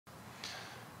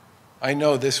I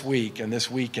know this week and this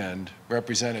weekend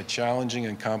represent a challenging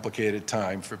and complicated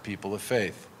time for people of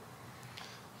faith.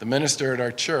 The minister at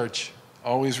our church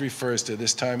always refers to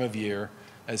this time of year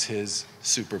as his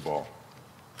Super Bowl.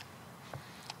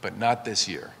 But not this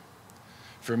year.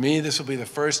 For me, this will be the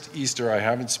first Easter I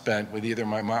haven't spent with either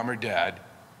my mom or dad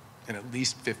in at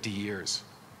least 50 years.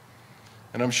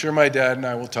 And I'm sure my dad and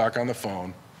I will talk on the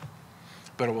phone,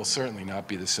 but it will certainly not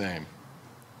be the same.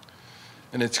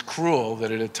 And it's cruel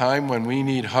that at a time when we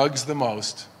need hugs the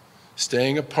most,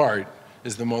 staying apart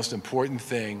is the most important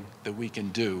thing that we can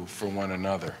do for one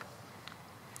another.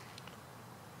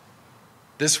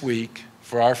 This week,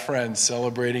 for our friends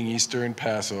celebrating Easter and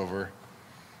Passover,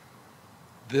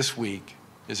 this week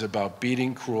is about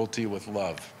beating cruelty with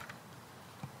love.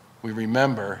 We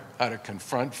remember how to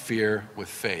confront fear with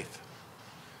faith.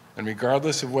 And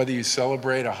regardless of whether you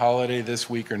celebrate a holiday this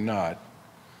week or not,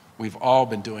 we've all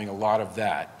been doing a lot of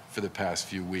that for the past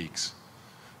few weeks,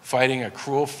 fighting a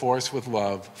cruel force with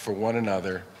love for one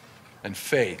another and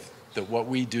faith that what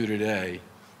we do today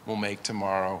will make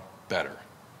tomorrow better.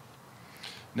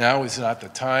 Now is not the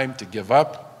time to give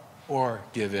up or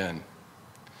give in.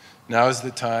 Now is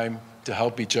the time to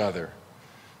help each other,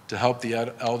 to help the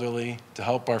elderly, to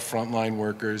help our frontline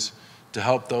workers, to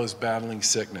help those battling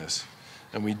sickness.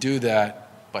 And we do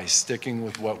that by sticking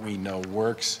with what we know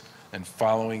works and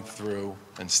following through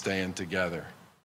and staying together.